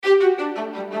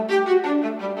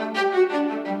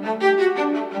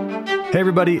Hey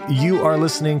everybody, you are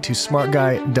listening to Smart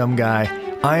Guy, Dumb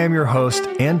Guy. I am your host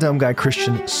and dumb guy,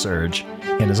 Christian Surge.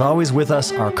 And as always with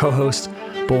us, our co-host,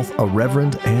 both a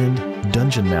reverend and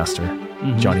dungeon master,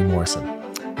 Johnny Morrison.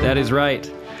 That is right.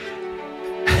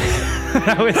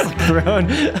 I was thrown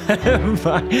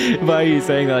by you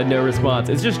saying that I had no response.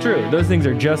 It's just true. Those things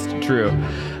are just true.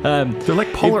 They're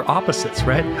like polar opposites,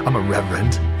 right? I'm a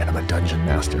reverend and I'm a dungeon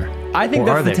master. I think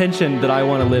that's the tension that I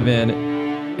want to live in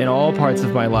all parts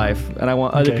of my life. And I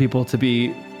want other people to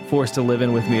be forced to live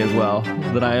in with me as well.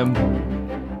 That I am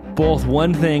both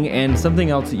one thing and something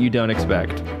else that you don't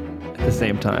expect at the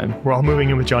same time. We're all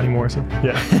moving in with Johnny Morrison.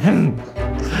 Yeah.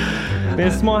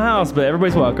 It's a small house, but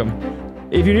everybody's welcome.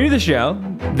 If you're new to the show,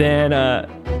 then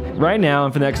right now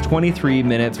and for the next 23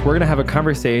 minutes, we're going to have a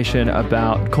conversation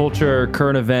about culture,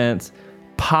 current events,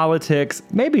 politics,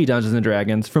 maybe Dungeons &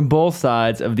 Dragons, from both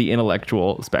sides of the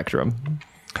intellectual spectrum.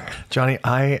 Johnny,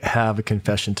 I have a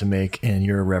confession to make in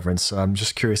your reverence, so I'm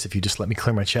just curious if you just let me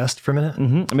clear my chest for a minute.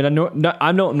 Mm-hmm. I mean,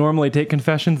 I don't normally take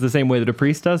confessions the same way that a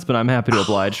priest does, but I'm happy to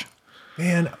oblige.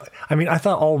 Man, I mean, I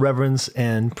thought all reverends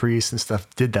and priests and stuff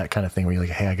did that kind of thing where you're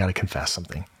like, hey, I got to confess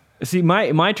something. See,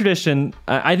 my tradition,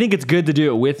 I think it's good to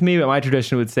do it with me, but my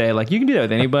tradition would say, like, you can do that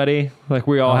with anybody. Like,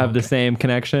 we all have the same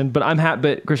connection. But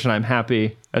but Christian, I'm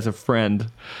happy as a friend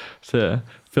to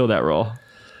fill that role.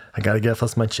 I got to get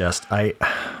off my chest. I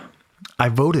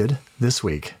voted this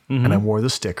week, and I wore the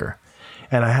sticker.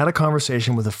 And I had a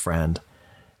conversation with a friend,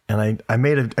 and I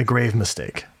made a grave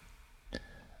mistake.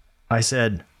 I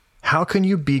said, how can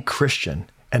you be Christian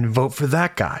and vote for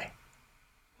that guy?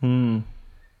 And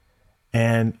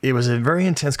it was a very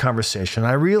intense conversation.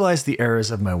 I realized the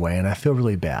errors of my way, and I feel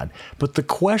really bad. But the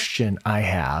question I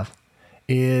have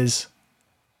is,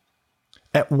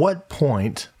 at what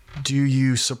point do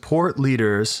you support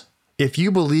leaders if you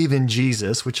believe in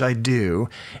Jesus, which I do,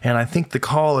 and I think the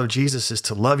call of Jesus is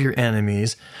to love your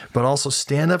enemies, but also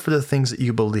stand up for the things that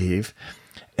you believe?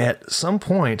 At some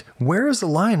point, where is the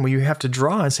line where you have to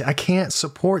draw and say, I can't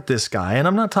support this guy? And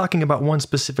I'm not talking about one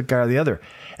specific guy or the other.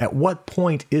 At what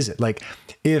point is it? Like,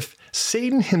 if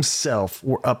Satan himself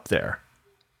were up there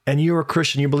and you're a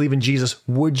Christian, you believe in Jesus,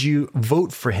 would you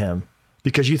vote for him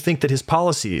because you think that his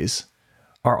policies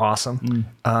are awesome,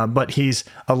 but he's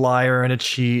a liar and a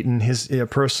cheat, and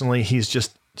personally, he's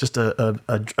just a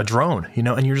drone,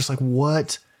 and you're just like,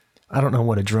 what? I don't know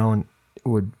what a drone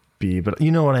would be, but you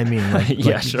know what I mean?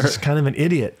 Yeah, sure. He's kind of an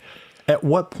idiot. At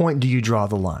what point do you draw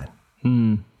the line?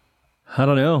 I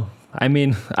don't know. I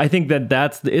mean, I think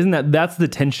that's the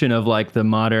tension of like the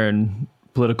modern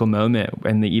political moment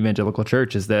in the evangelical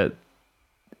church, is that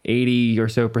 80% or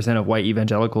so of white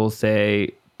evangelicals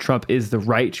say Trump is the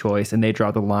right choice, and they draw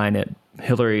the line at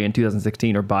Hillary in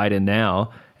 2016 or Biden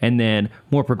now. And then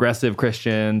more progressive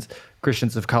Christians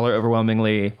of color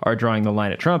overwhelmingly, are drawing the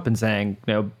line at Trump and saying,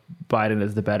 Biden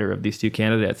is the better of these two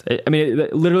candidates. I mean,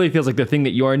 it literally feels like the thing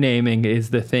that you're naming is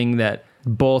the thing that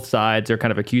both sides are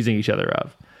kind of accusing each other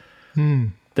of.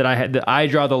 That I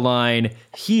draw the line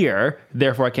here,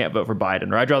 therefore I can't vote for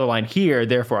Biden, or I draw the line here,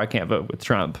 therefore I can't vote with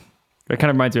Trump. It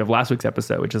kind of reminds me of last week's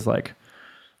episode, which is like,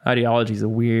 ideology is a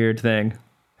weird thing.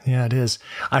 Yeah, it is.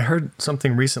 I heard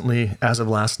something recently as of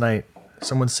last night.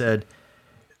 Someone said,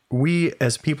 we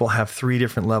as people have 3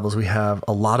 different levels. We have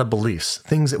a lot of beliefs,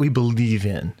 things that we believe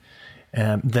in,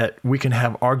 and that we can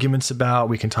have arguments about,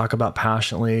 we can talk about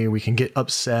passionately, we can get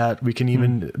upset, we can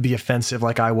even be offensive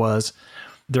like I was.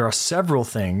 There are several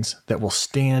things that we'll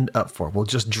stand up for. We'll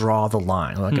just draw the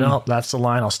line. Like, no, that's the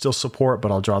line I'll still support, but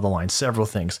I'll draw the line. Several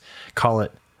things. Call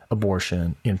it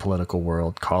abortion in political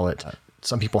world, call it.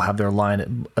 Some people have their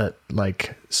line at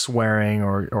like swearing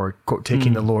or quote,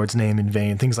 taking the Lord's name in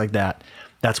vain, things like that.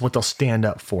 That's what they'll stand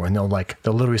up for. And they'll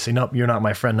literally say, nope, you're not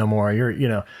my friend no more.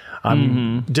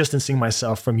 I'm distancing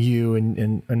myself from you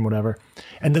and whatever.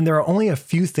 And then there are only a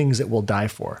few things that we'll die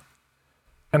for.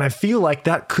 And I feel like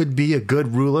that could be a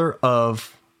good ruler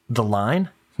of the line.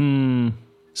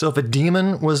 So if a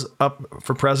demon was up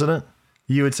for president,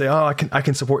 you would say, oh, I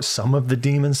can support some of the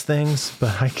demon's things,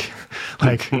 but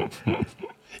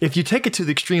if you take it to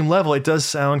the extreme level, it does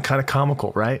sound kind of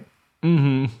comical, right?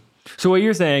 So what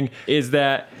you're saying is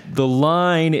that the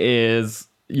line is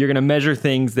you're going to measure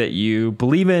things that you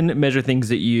believe in, measure things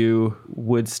that you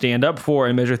would stand up for,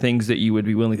 and measure things that you would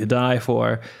be willing to die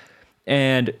for.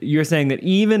 And you're saying that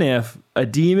even if a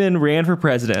demon ran for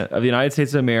president of the United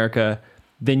States of America,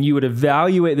 then you would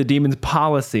evaluate the demon's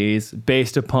policies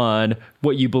based upon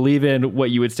what you believe in, what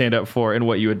you would stand up for, and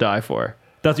what you would die for.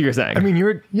 That's what you're saying. I mean,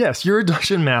 you're a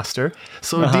dungeon master,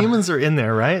 so demons are in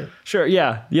there, right? Sure,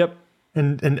 yeah, yep.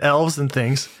 And elves and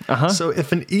things. So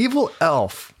if an evil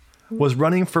elf was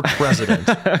running for president,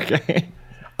 Okay.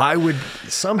 I would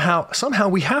somehow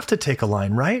we have to take a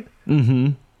line, right?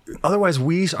 Mm-hmm. Otherwise,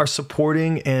 we are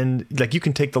supporting, and like you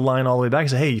can take the line all the way back and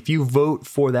say, hey, if you vote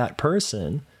for that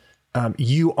person,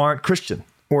 you aren't Christian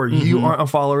or you aren't a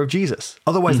follower of Jesus.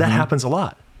 Otherwise, that happens a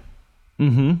lot.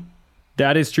 Mm-hmm.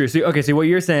 That is true. So what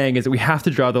you're saying is that we have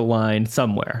to draw the line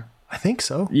somewhere. I think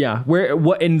so. Yeah.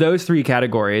 What in those three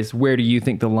categories, where do you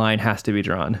think the line has to be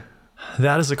drawn?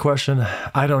 That is a question.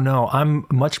 I don't know. I'm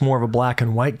much more of a black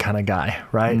and white kind of guy,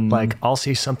 right? Like I'll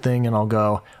see something and I'll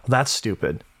go, well, that's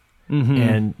stupid.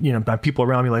 And, by people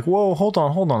around me like, whoa, hold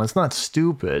on. It's not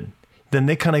stupid. Then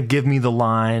they kind of give me the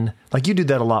line. Like you do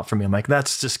that a lot for me. I'm like,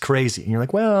 that's just crazy. And you're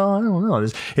like, well, I don't know.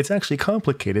 It's actually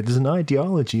complicated. There's an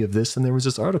ideology of this. And there was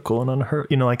this article and unheard,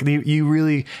 like you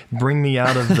really bring me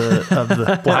out of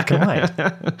the black and white.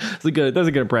 That's a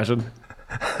good impression.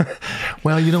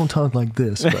 Well, you don't talk like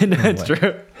this. But That's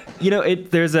anyway. true.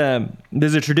 There's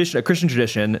a tradition, a Christian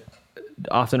tradition,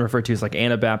 often referred to as like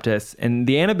Anabaptists, and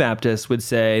the Anabaptists would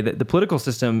say that the political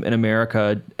system in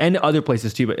America and other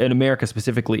places too, but in America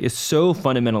specifically, is so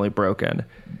fundamentally broken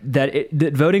that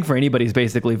voting for anybody is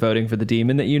basically voting for the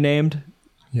demon that you named.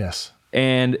 Yes.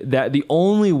 And that the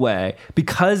only way,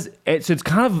 because it's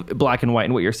kind of black and white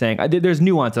in what you're saying. There's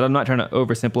nuance, and I'm not trying to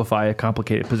oversimplify a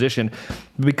complicated position.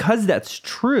 Because that's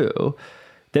true,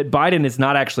 that Biden is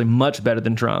not actually much better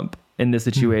than Trump in this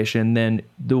situation, then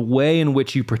the way in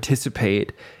which you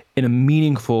participate in a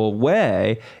meaningful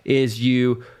way is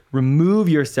you remove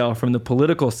yourself from the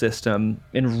political system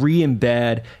and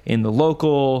re-embed in the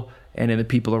local and in the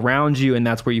people around you, and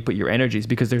that's where you put your energies,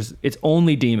 because it's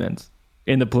only demons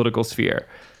in the political sphere.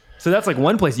 So that's like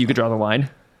one place you could draw the line.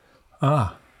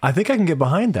 I think I can get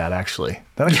behind that, actually.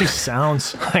 That actually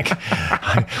sounds like,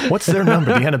 what's their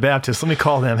number? The Anabaptists. Let me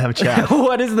call them, have a chat.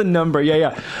 What is the number?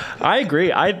 Yeah. I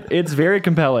agree. It's very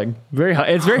compelling.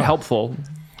 It's very helpful.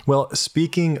 Well,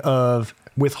 speaking of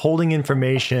withholding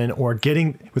information or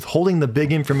withholding the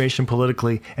big information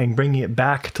politically and bringing it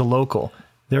back to local,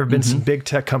 there have been some big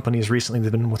tech companies recently that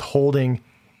have been withholding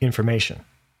information.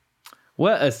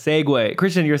 What a segue.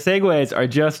 Christian, your segues are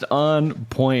just on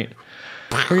point.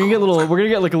 We're gonna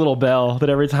get like a little bell that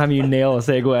every time you nail a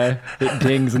segue, it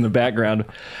dings in the background.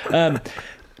 But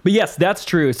yes, that's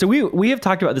true. So we have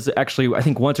talked about this actually, I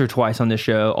think once or twice on this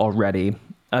show already,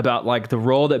 about like the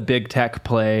role that big tech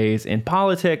plays in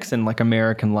politics and like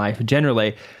American life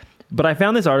generally. But I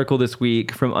found this article this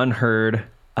week from Unheard.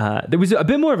 There was a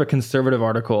bit more of a conservative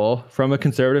article from a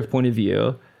conservative point of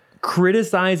view,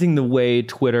 criticizing the way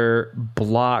Twitter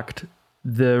blocked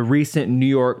the recent New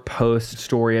York Post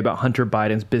story about Hunter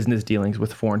Biden's business dealings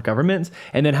with foreign governments,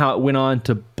 and then how it went on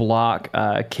to block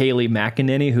Kayleigh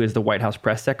McEnany, who is the White House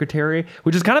press secretary,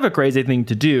 which is kind of a crazy thing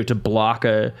to do, to block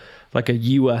a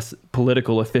U.S.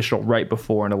 political official right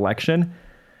before an election.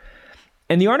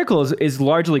 And the article is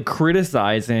largely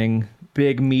criticizing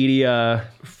big media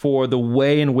for the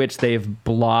way in which they've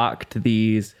blocked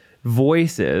these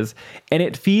voices. And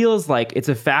it feels like it's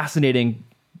a fascinating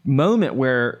moment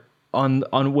where on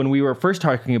when we were first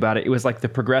talking about it, it was like the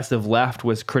progressive left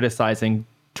was criticizing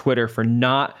Twitter for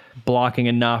not blocking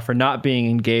enough, for not being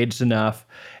engaged enough.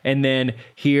 And then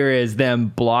here is them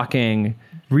blocking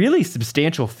really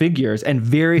substantial figures and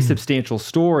very substantial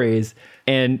stories,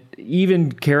 and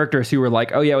even characters who were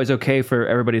like, oh yeah, it was okay for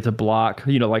everybody to block,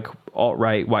 like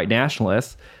alt-right white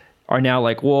nationalists, are now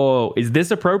like, whoa, is this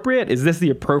appropriate? Is this the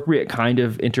appropriate kind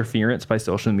of interference by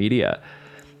social media?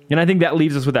 And I think that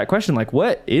leaves us with that question, like,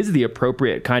 what is the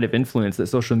appropriate kind of influence that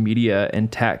social media and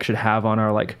tech should have on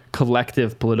our like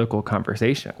collective political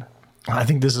conversation? I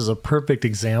think this is a perfect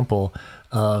example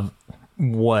of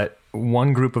what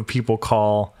one group of people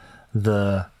call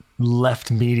the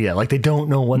left media. Like they don't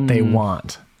know what they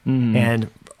want. And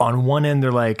on one end,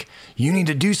 they're like, you need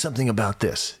to do something about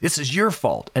this. This is your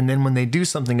fault. And then when they do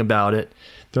something about it,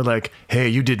 they're like, hey,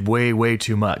 you did way, way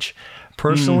too much.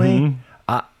 Personally,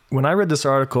 when I read this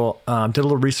article, did a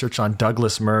little research on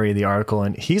Douglas Murray, the article,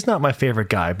 and he's not my favorite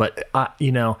guy, but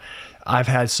I've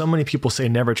had so many people say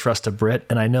never trust a Brit,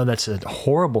 and I know that's a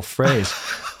horrible phrase.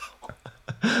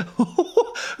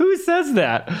 Who says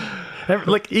that?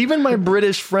 Like even my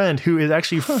British friend who is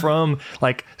actually from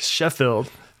like Sheffield,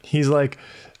 he's like,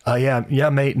 yeah,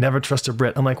 mate, never trust a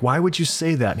Brit. I'm like, why would you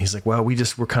say that? And he's like, well,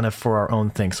 we're kind of for our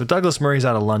own thing. So Douglas Murray's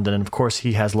out of London, and of course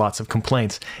he has lots of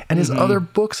complaints. And his other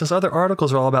books, his other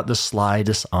articles are all about the sly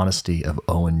dishonesty of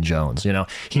Owen Jones.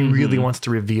 He really wants to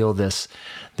reveal this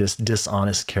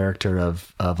dishonest character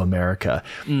of America.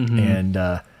 And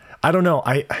I don't know.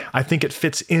 I think it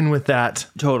fits in with that.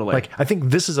 Totally. Like, I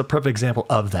think this is a perfect example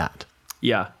of that.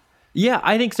 Yeah. Yeah,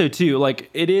 I think so too. Like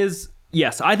it is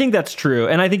Yes, I think that's true.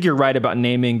 And I think you're right about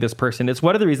naming this person. It's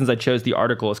one of the reasons I chose the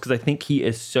article is because I think he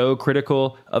is so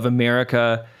critical of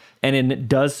America and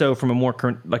does so from a more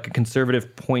like a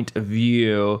conservative point of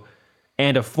view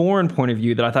and a foreign point of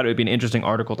view that I thought it would be an interesting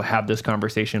article to have this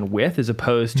conversation with, as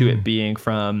opposed to it being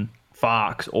from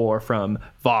Fox or from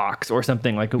Vox or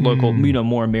something like local,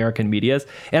 more American medias.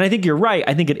 And I think you're right.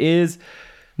 I think it is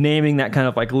naming that kind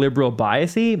of like liberal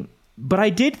biasy. But I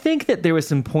did think that there was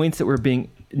some points that were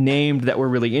being named that were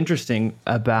really interesting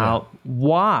about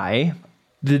why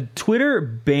the Twitter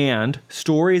banned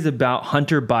stories about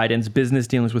Hunter Biden's business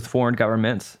dealings with foreign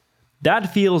governments.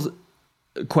 That feels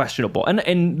questionable.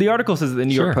 And the article says that the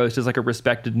New York Post is like a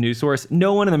respected news source.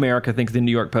 No one in America thinks the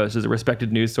New York Post is a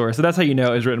respected news source. So that's how you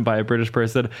know it was written by a British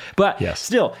person. But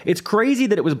still, it's crazy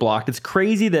that it was blocked. It's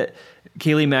crazy that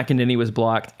Kayleigh McEnany was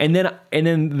blocked. And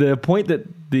then the point that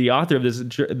the author of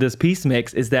this piece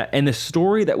makes is that, and the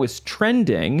story that was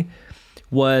trending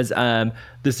was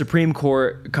the Supreme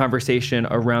Court conversation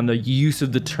around the use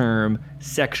of the term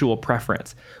sexual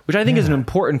preference, which I think is an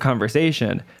important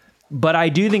conversation. But I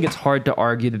do think it's hard to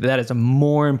argue that that is a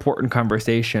more important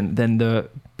conversation than the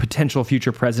potential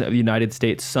future president of the United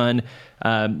States' son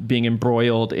being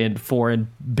embroiled in foreign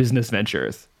business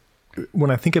ventures. When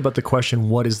I think about the question,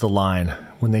 what is the line?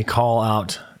 When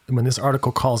this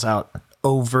article calls out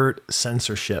overt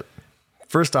censorship,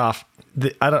 first off,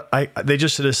 they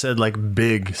just should have said like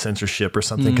big censorship or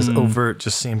something, because overt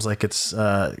just seems like it's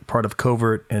part of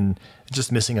covert and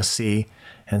just missing a C.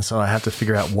 And so I have to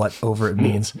figure out what overt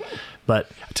means.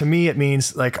 But to me, it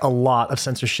means like a lot of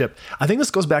censorship. I think this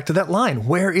goes back to that line.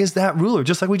 Where is that ruler?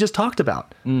 Just like we just talked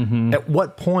about. At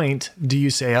what point do you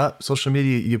say, social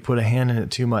media, you put a hand in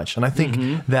it too much? And I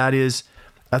think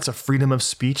that's a freedom of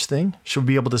speech thing. Should we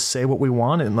be able to say what we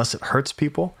want unless it hurts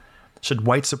people? Should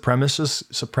white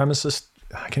supremacists,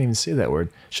 I can't even say that word.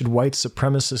 Should white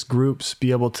supremacist groups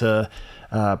be able to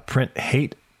print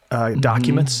hate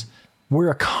documents? We're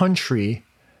a country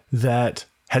that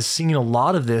has seen a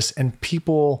lot of this, and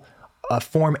people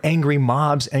form angry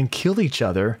mobs and kill each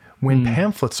other when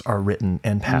pamphlets are written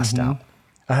and passed out.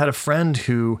 I had a friend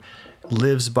who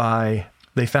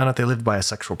they found out they lived by a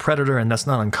sexual predator, and that's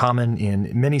not uncommon in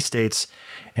many states.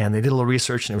 And they did a little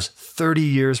research, and it was 30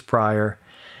 years prior.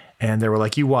 And they were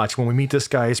like, you watch, when we meet this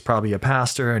guy, he's probably a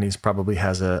pastor, and he's probably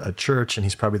has a church, and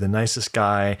he's probably the nicest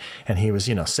guy. And he was,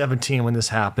 17 when this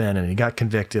happened, and he got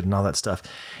convicted and all that stuff.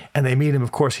 And they meet him.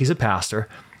 Of course, he's a pastor,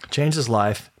 changed his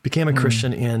life, became a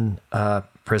Christian in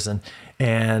prison.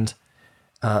 And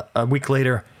a week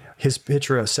later, his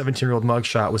picture, a 17-year-old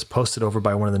mugshot, was posted over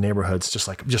by one of the neighborhoods,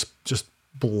 just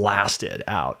blasted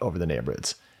out over the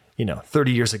neighborhoods,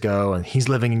 30 years ago. And he's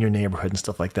living in your neighborhood and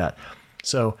stuff like that.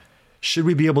 So should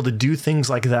we be able to do things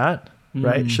like that,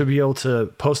 right? Should we be able to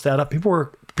post that up? People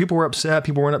were upset.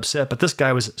 People weren't upset, but this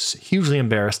guy was hugely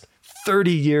embarrassed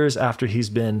 30 years after he's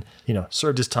been,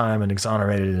 served his time and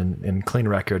exonerated and clean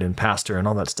record and pastor and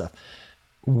all that stuff.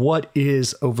 What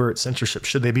is overt censorship?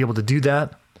 Should they be able to do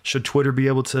that? Should Twitter be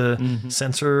able to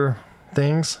censor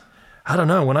things? I don't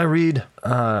know. When I read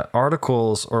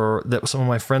articles or that some of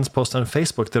my friends post on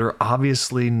Facebook that are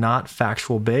obviously not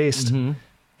factual based,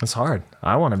 it's hard.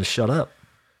 I want him to shut up.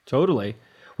 Totally.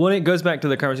 Well, it goes back to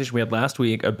the conversation we had last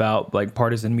week about like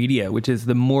partisan media, which is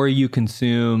the more you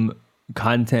consume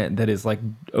content that is like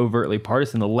overtly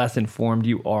partisan, the less informed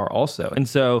you are also. And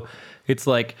so it's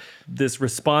like this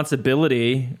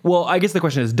responsibility. Well, I guess the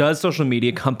question is, does social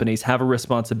media companies have a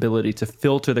responsibility to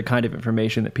filter the kind of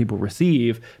information that people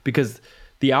receive? Because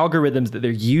the algorithms that they're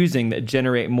using that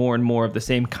generate more and more of the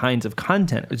same kinds of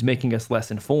content is making us less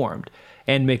informed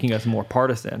and making us more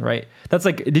partisan, right? That's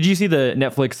like, did you see the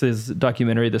Netflix's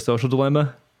documentary, The Social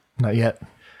Dilemma? Not yet.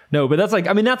 No, but that's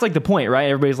like the point, right?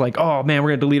 Everybody's like, oh man, we're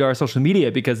going to delete our social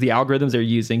media because the algorithms they're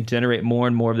using generate more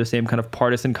and more of the same kind of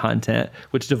partisan content,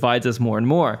 which divides us more and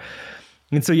more.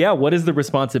 And so, yeah, what is the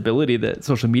responsibility that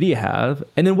social media have?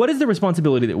 And then what is the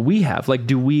responsibility that we have? Like,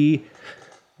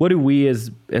 what do we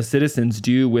as citizens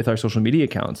do with our social media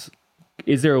accounts?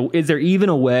 Is there even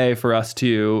a way for us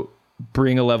to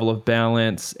bring a level of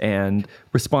balance and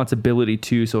responsibility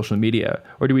to social media,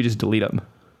 or do we just delete them?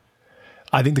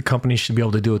 I think the companies should be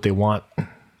able to do what they want.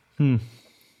 I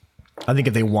think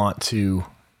if they want to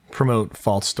promote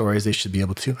false stories, they should be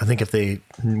able to. I think if they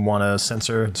want to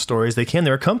censor stories, they can.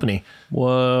 They're a company.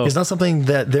 Whoa. It's not something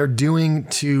that they're doing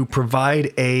to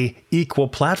provide a equal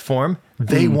platform.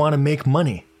 They want to make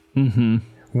money.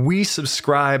 We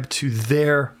subscribe to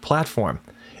their platform.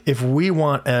 If we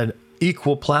want an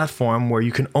equal platform where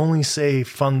you can only say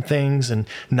fun things and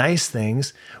nice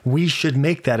things, we should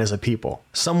make that as a people.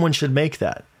 Someone should make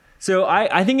that. So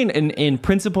I think in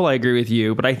principle, I agree with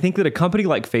you, but I think that a company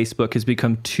like Facebook has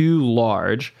become too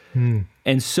large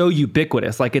and so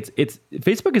ubiquitous. Like it's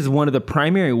Facebook is one of the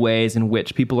primary ways in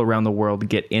which people around the world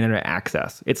get internet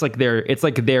access. It's like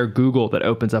their Google that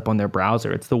opens up on their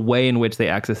browser. It's the way in which they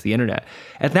access the internet.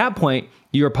 At that point,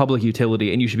 you're a public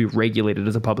utility and you should be regulated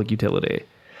as a public utility.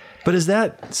 But is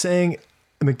that saying,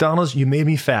 McDonald's, you made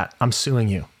me fat, I'm suing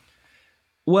you?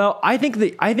 Well, I think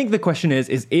the question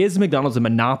is McDonald's a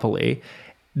monopoly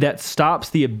that stops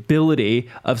the ability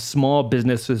of small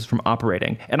businesses from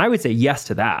operating? And I would say yes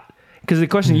to that. Because the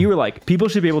question you were like, people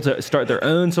should be able to start their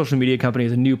own social media company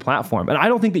as a new platform. And I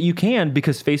don't think that you can,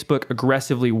 because Facebook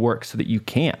aggressively works so that you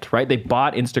can't, right? They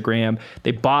bought Instagram,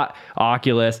 they bought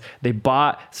Oculus, they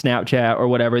bought Snapchat or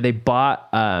whatever. They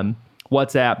bought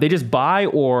WhatsApp. They just buy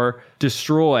or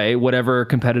destroy whatever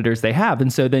competitors they have.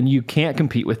 And so then you can't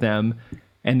compete with them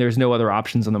and there's no other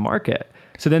options on the market.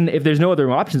 So then if there's no other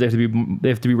options, they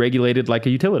have to be regulated like a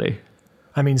utility.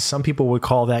 I mean, some people would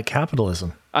call that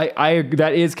capitalism.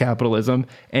 That is capitalism,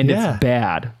 and it's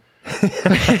bad.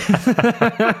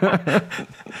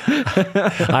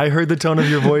 I heard the tone of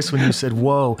your voice when you said,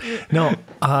 whoa. No,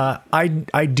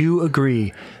 I do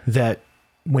agree that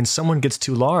when someone gets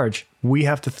too large, we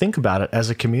have to think about it as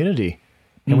a community.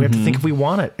 And we have to think if we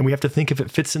want it. And we have to think if it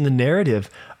fits in the narrative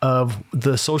of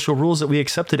the social rules that we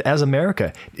accepted as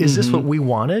America. Is this what we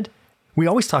wanted? We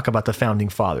always talk about the founding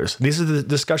fathers. These are the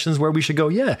discussions where we should go,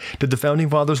 did the founding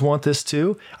fathers want this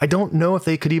too? I don't know if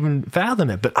they could even fathom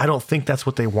it, but I don't think that's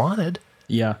what they wanted.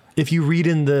 Yeah. If you read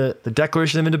in the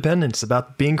Declaration of Independence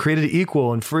about being created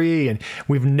equal and free, and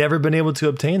we've never been able to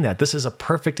obtain that. This is a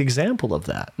perfect example of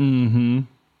that. Mm-hmm.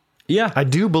 Yeah. I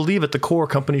do believe at the core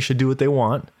companies should do what they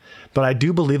want, but I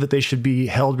do believe that they should be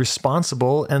held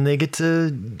responsible and they get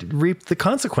to reap the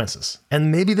consequences.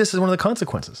 And maybe this is one of the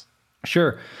consequences.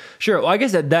 Sure. Well, I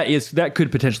guess that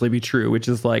could potentially be true, which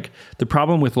is like the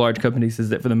problem with large companies is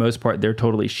that for the most part, they're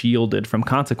totally shielded from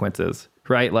consequences,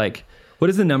 right? Like, what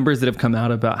is the numbers that have come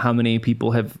out about how many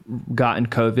people have gotten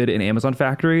COVID in Amazon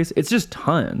factories? It's just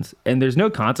tons. And there's no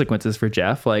consequences for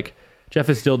Jeff. Like, Jeff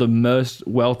is still the most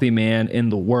wealthy man in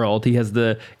the world. He has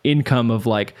the income of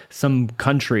like some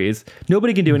countries.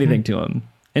 Nobody can do anything to him.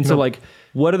 And so like,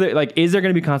 is there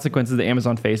going to be consequences that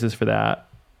Amazon faces for that?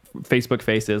 Facebook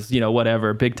faces,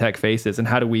 whatever, big tech faces, and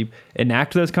how do we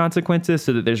enact those consequences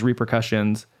so that there's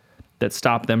repercussions that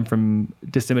stop them from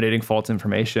disseminating false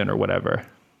information or whatever?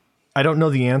 I don't know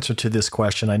the answer to this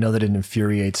question. I know that it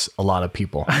infuriates a lot of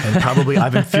people, and probably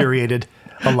I've infuriated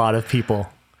a lot of people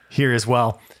here as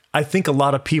well. I think a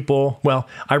lot of people,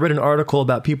 I read an article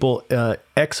about people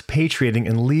expatriating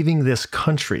and leaving this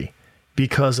country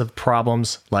because of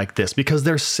problems like this, because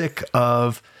they're sick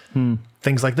of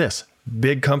things like this.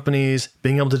 Big companies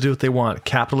being able to do what they want,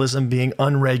 capitalism being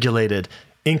unregulated,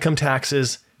 income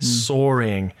taxes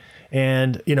soaring.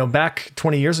 And, back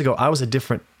 20 years ago, I was a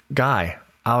different guy.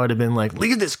 I would have been like,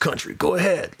 leave this country, go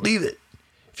ahead, leave it.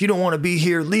 If you don't want to be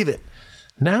here, leave it.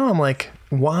 Now I'm like,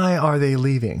 why are they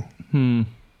leaving? And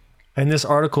this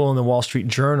article in the Wall Street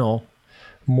Journal,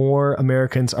 more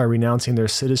Americans are renouncing their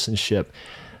citizenship.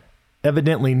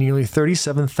 Evidently, nearly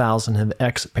 37,000 have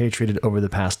expatriated over the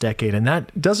past decade. And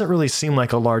that doesn't really seem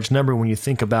like a large number when you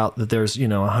think about that there's,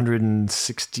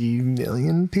 160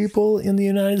 million people in the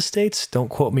United States. Don't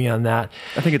quote me on that.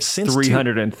 I think it's I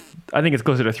think it's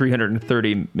closer to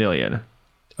 330 million.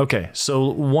 Okay,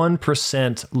 so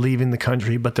 1% leaving the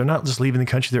country, but they're not just leaving the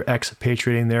country, they're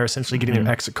expatriating. They're essentially getting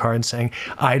their exit card and saying,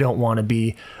 I don't want to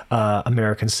be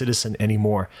American citizen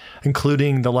anymore,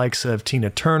 including the likes of Tina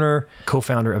Turner,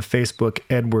 co-founder of Facebook,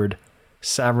 Edward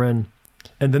Saverin.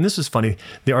 And then this is funny.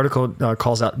 The article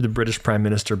calls out the British Prime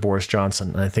Minister, Boris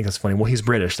Johnson. And I think that's funny. Well, he's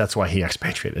British. That's why he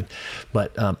expatriated.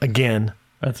 But again,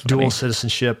 that's dual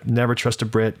citizenship, never trust a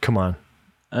Brit. Come on.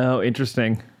 Oh,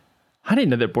 interesting. I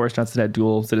didn't know that Boris Johnson had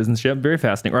dual citizenship. Very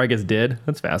fascinating. Or I guess did.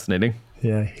 That's fascinating.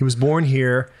 Yeah. He was born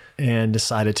here and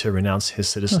decided to renounce his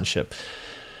citizenship.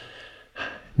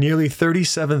 Nearly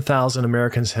 37,000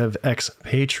 Americans have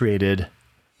expatriated.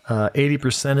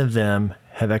 80% of them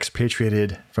have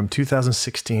expatriated from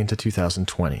 2016 to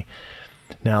 2020.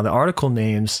 Now, the article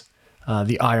names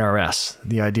the IRS,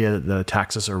 the idea that the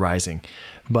taxes are rising.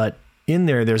 But in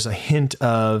there's a hint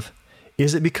of,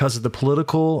 is it because of the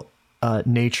political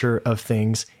nature of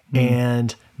things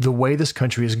and the way this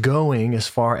country is going as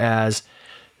far as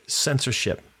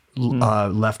censorship,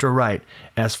 left or right,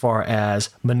 as far as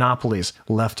monopolies,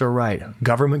 left or right,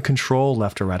 government control,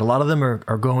 left or right. A lot of them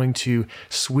are going to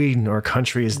Sweden or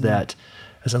countries that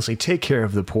essentially take care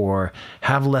of the poor,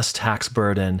 have less tax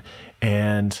burden,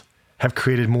 and have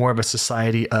created more of a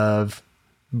society of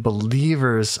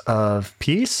believers of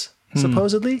peace,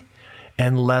 supposedly,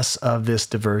 and less of this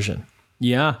diversion.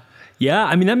 Yeah. Yeah,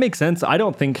 I mean, that makes sense. I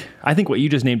think what you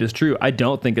just named is true. I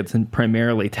don't think it's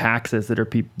primarily taxes that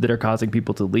are causing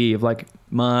people to leave. Like,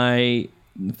 my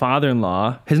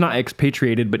father-in-law has not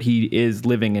expatriated, but he is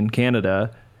living in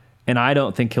Canada, and I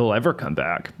don't think he'll ever come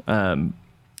back. And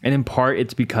in part,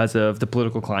 it's because of the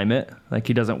political climate. Like,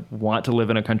 he doesn't want to live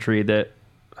in a country that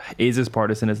is as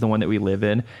partisan as the one that we live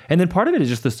in. And then part of it is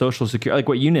just the social security, like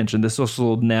what you mentioned, the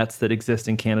social nets that exist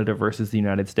in Canada versus the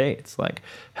United States, like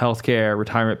healthcare,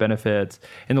 retirement benefits.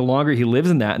 And the longer he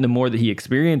lives in that and the more that he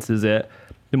experiences it,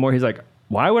 the more he's like,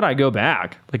 why would I go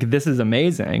back? Like, this is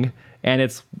amazing. And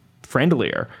it's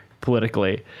friendlier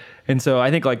politically. And so I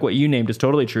think like what you named is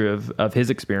totally true of his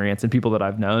experience and people that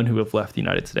I've known who have left the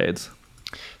United States.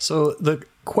 So the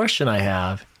question I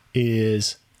have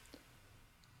is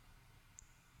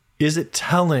it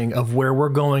telling of where we're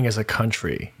going as a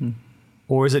country,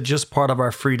 or is it just part of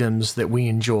our freedoms that we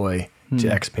enjoy to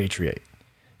expatriate?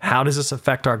 How does this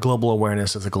affect our global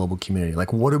awareness as a global community?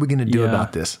 Like, what are we going to do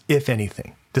about this, if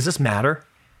anything? Does this matter?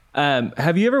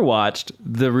 Have you ever watched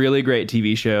the really great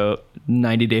TV show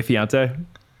 90 Day Fiancé?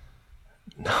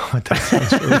 No, that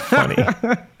sounds really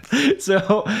funny.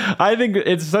 So I think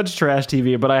it's such trash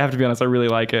TV, but I have to be honest, I really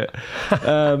like it.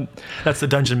 That's the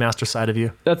dungeon master side of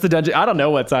you. That's the dungeon. I don't know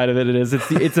what side of it is.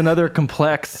 It's another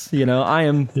complex, I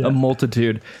am a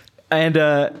multitude. And,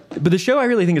 but the show I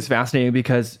really think is fascinating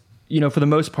because, for the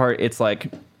most part, it's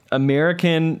like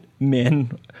American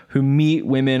men who meet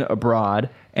women abroad.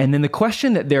 And then the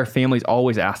question that their families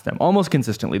always ask them, almost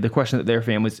consistently, the question that their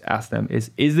families ask them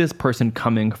is this person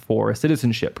coming for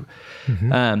citizenship,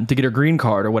 to get a green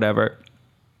card or whatever?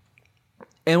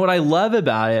 And what I love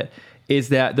about it is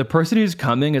that the person who's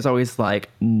coming is always like,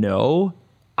 no,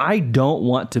 I don't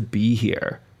want to be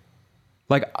here.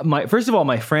 Like, first of all,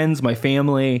 my friends, my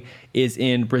family is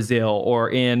in Brazil or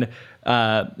in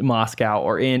Moscow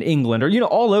or in England or,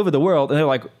 all over the world. And they're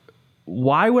like,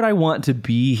 why would I want to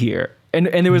be here? And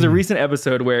there was a recent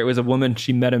episode where it was a woman,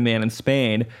 she met a man in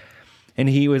Spain, and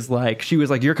she was like,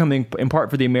 you're coming in part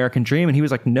for the American dream. And he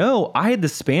was like, no, I had the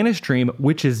Spanish dream,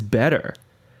 which is better.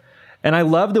 And I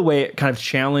love the way it kind of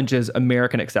challenges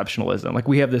American exceptionalism. Like,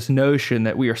 we have this notion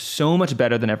that we are so much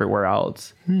better than everywhere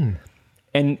else.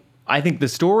 And I think the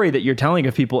story that you're telling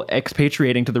of people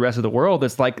expatriating to the rest of the world,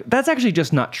 it's like, that's actually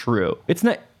just not true. It's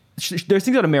not, there's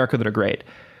things about America that are great,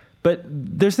 but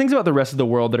there's things about the rest of the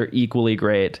world that are equally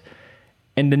great.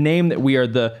 And the name that we are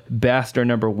the best or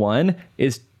number one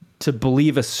is to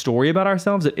believe a story about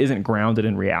ourselves that isn't grounded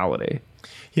in reality.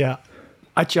 Yeah.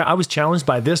 I was challenged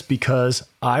by this because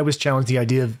I was challenged the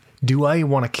idea of, do I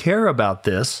want to care about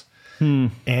this?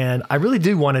 And I really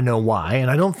do want to know why.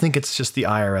 And I don't think it's just the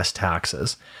IRS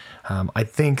taxes. I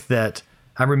think that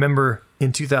I remember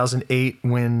in 2008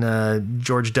 when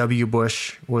George W.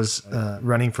 Bush was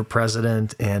running for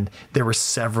president, and there were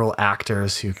several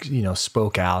actors who,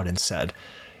 spoke out and said,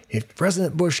 if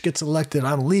President Bush gets elected,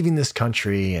 I'm leaving this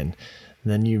country. And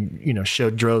then you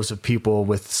showed droves of people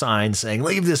with signs saying,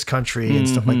 leave this country and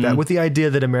stuff like that, with the idea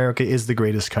that America is the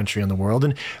greatest country in the world.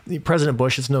 And President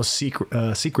Bush, it's no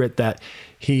secret that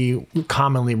he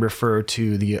commonly referred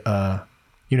to the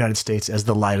United States as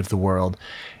the light of the world.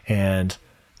 And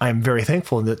I'm very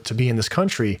thankful to be in this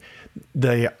country.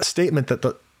 The statement that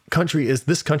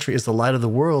this country is the light of the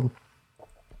world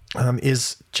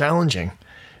is challenging,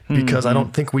 because I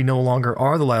don't think we no longer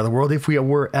are the light of the world, if we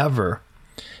were ever.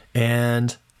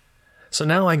 And so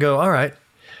now I go, all right,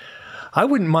 I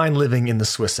wouldn't mind living in the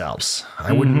Swiss Alps.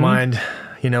 I wouldn't mind,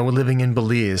 living in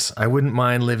Belize. I wouldn't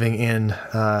mind living in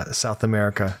South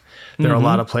America. There are a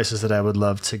lot of places that I would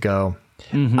love to go.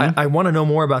 I want to know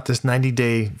more about this 90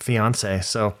 Day Fiancé.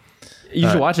 So you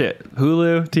should watch it.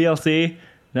 Hulu, TLC,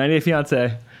 90 Day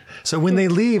Fiancé. So when they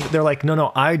leave, they're like,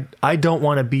 no, I don't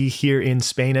want to be here in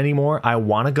Spain anymore. I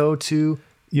want to go to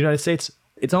the United States.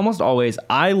 It's almost always,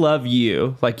 I love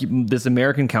you, like this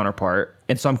American counterpart.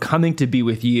 And so I'm coming to be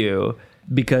with you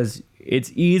because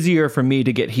it's easier for me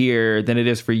to get here than it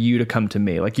is for you to come to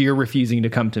me. Like, you're refusing to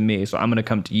come to me, so I'm going to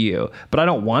come to you. But I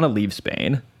don't want to leave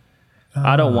Spain.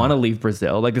 I don't want to leave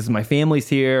Brazil. Like, this is my family's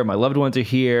here. My loved ones are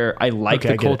here. I like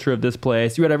the culture of this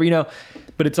place, whatever,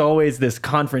 But it's always this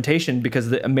confrontation because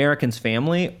the American's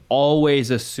family always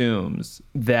assumes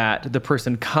that the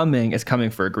person coming is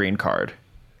coming for a green card.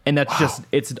 And that's just,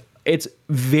 it's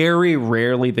very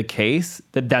rarely the case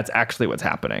that that's actually what's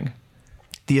happening.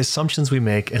 The assumptions we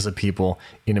make as a people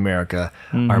in America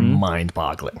are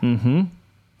mind-boggling.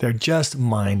 They're just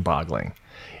mind-boggling.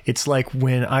 It's like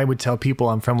when I would tell people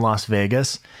I'm from Las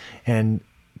Vegas, and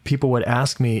people would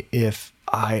ask me if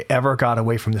I ever got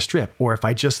away from the Strip, or if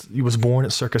I just was born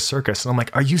at Circus Circus. And I'm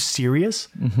like, are you serious?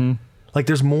 Mm-hmm. Like,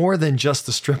 there's more than just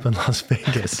the Strip in Las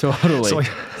Vegas. Totally.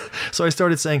 So I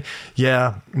started saying,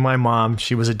 yeah, my mom,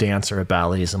 she was a dancer at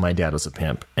Bally's and my dad was a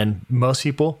pimp. And most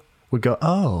people would go,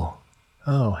 oh,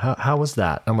 how was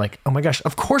that? I'm like, oh my gosh,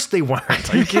 of course they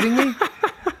weren't. Are you kidding me?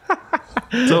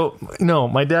 So, no,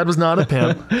 my dad was not a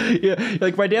pimp. Yeah,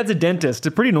 like my dad's a dentist.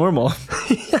 It's pretty normal.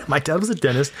 Yeah, my dad was a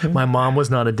dentist. My mom was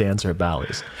not a dancer at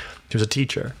Bally's. She was a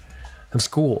teacher in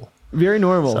school. Very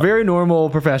normal. Very normal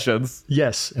professions.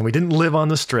 Yes, and we didn't live on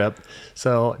the Strip.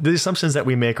 So the assumptions that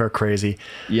we make are crazy.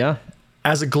 Yeah.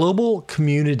 As a global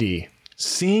community,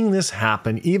 seeing this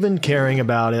happen, even caring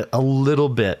about it a little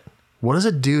bit, what does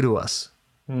it do to us?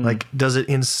 Like, does it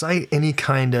incite any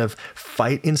kind of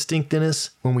fight instinct in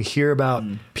us when we hear about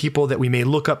people that we may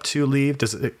look up to leave?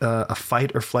 Does it a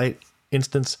fight or flight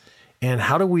instance? And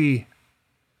what are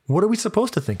we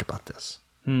supposed to think about this?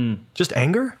 Just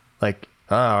anger? Like,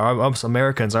 us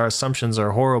Americans, our assumptions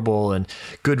are horrible and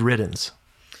good riddance.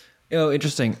 Oh,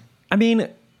 interesting. I mean,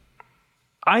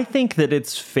 I think that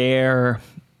it's fair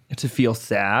to feel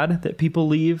sad that people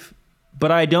leave,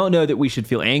 but I don't know that we should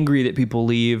feel angry that people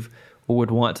leave or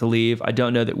would want to leave. I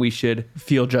don't know that we should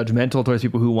feel judgmental towards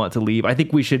people who want to leave. I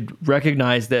think we should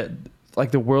recognize that,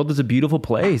 like, the world is a beautiful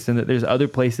place and that there's other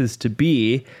places to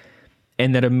be,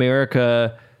 and that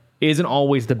America isn't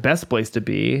always the best place to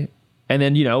be. And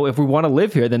then, if we want to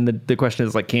live here, then the question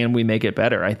is, like, can we make it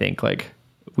better? I think, like,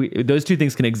 those two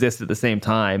things can exist at the same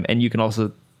time, and you can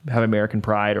also have American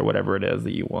pride or whatever it is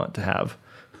that you want to have.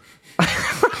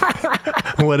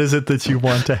 What is it that you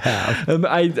want to have?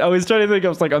 I was trying to think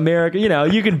of, like, America,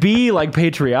 you can be, like,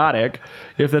 patriotic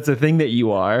if that's a thing that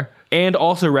you are, and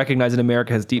also recognize that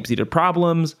America has deep-seated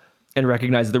problems, and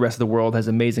recognize that the rest of the world has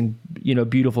amazing,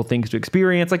 beautiful things to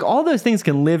experience. Like, all those things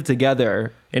can live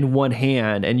together in one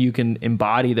hand, and you can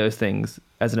embody those things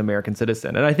as an American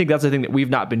citizen. And I think that's the thing that we've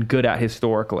not been good at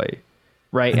historically,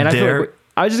 right? And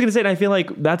I was just going to say, and I feel like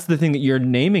that's the thing that you're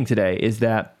naming today, is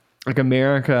that, like,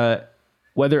 America,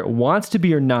 whether it wants to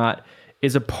be or not,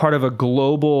 is a part of a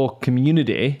global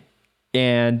community.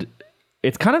 And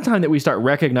it's kind of time that we start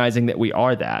recognizing that we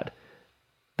are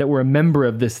that we're a member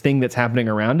of this thing that's happening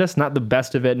around us, not the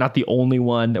best of it, not the only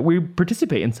one, that we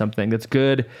participate in something that's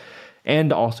good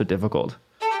and also difficult.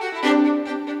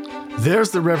 There's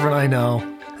the Reverend I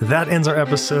Know. That ends our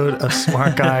episode of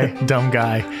Smart Guy, Dumb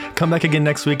Guy. Come back again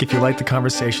next week if you like the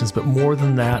conversations, but more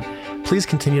than that, please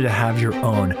continue to have your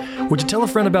own. Would you tell a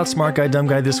friend about Smart Guy, Dumb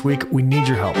Guy this week? We need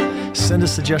your help. Send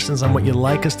us suggestions on what you'd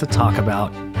like us to talk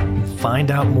about.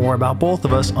 Find out more about both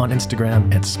of us on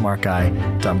Instagram at Smart Guy,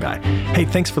 Dumb Guy. Hey,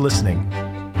 thanks for listening.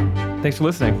 Thanks for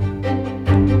listening.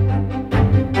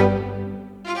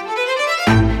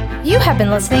 You have been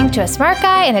listening to a Smart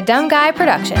Guy and a Dumb Guy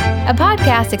production, a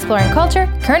podcast exploring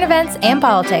culture, current events, and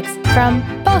politics from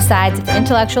both sides of the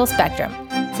intellectual spectrum.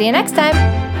 See you next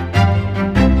time.